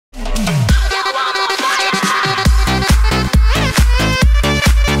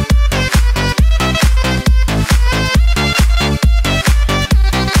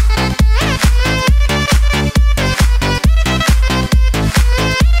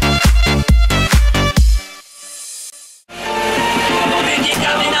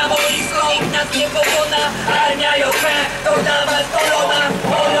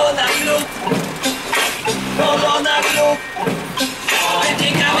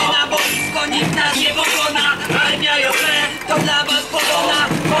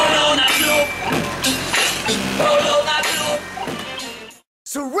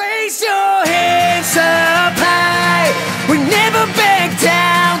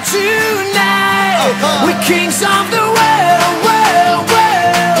kings of the world, world,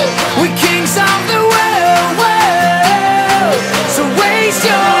 world. We're kings of the world, world. So raise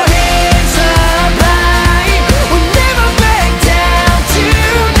your hands up high. We'll never back down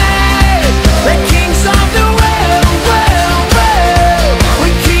tonight. We're kings of the world, world, world.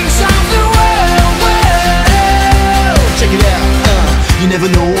 We're kings of the world, world. Check it out, you never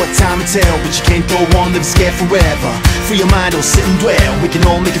know what time to tell, but you can't go on living scared forever. Free your mind, don't sit and dwell, we can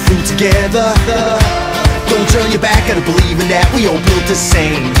all make it through together. Don't turn your back, gotta believe in that, we all built the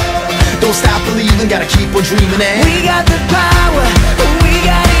same. Don't stop believing, gotta keep on dreaming and we got the power, we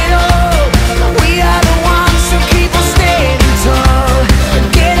got it all. We are the ones who keep on standing tall.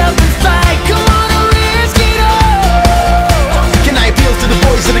 Get up and fight, come on and risk it all. Can I appeal to the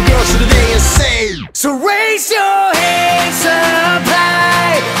boys and the girls of the day and say, so raise your hands up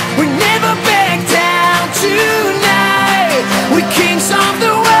high. We never back down tonight. We're kings of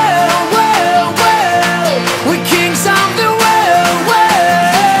the world, world, world. We're kings of the world,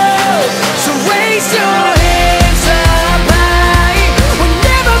 world. So raise your hands up high. We'll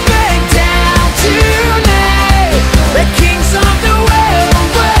never back down tonight. We're kings of the world,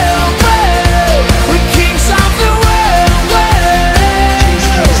 world, world. We're kings of the world, world.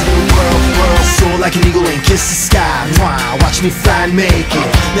 soar like an eagle and kiss the sky. Mwah, watch me fly and make it.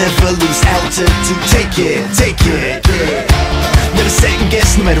 Never lose altitude, take it, take it. Never second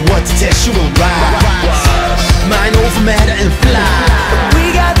guess, no matter what the test, you will rise. Mind over matter and fly.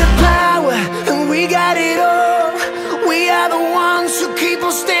 We got the power and we got it all. We are the ones who keep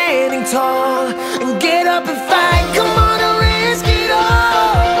on standing tall. And get up and fight, come on and risk it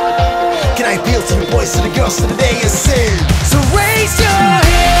all. Can I appeal to the boys, to the girls, to the day and sing? So raise your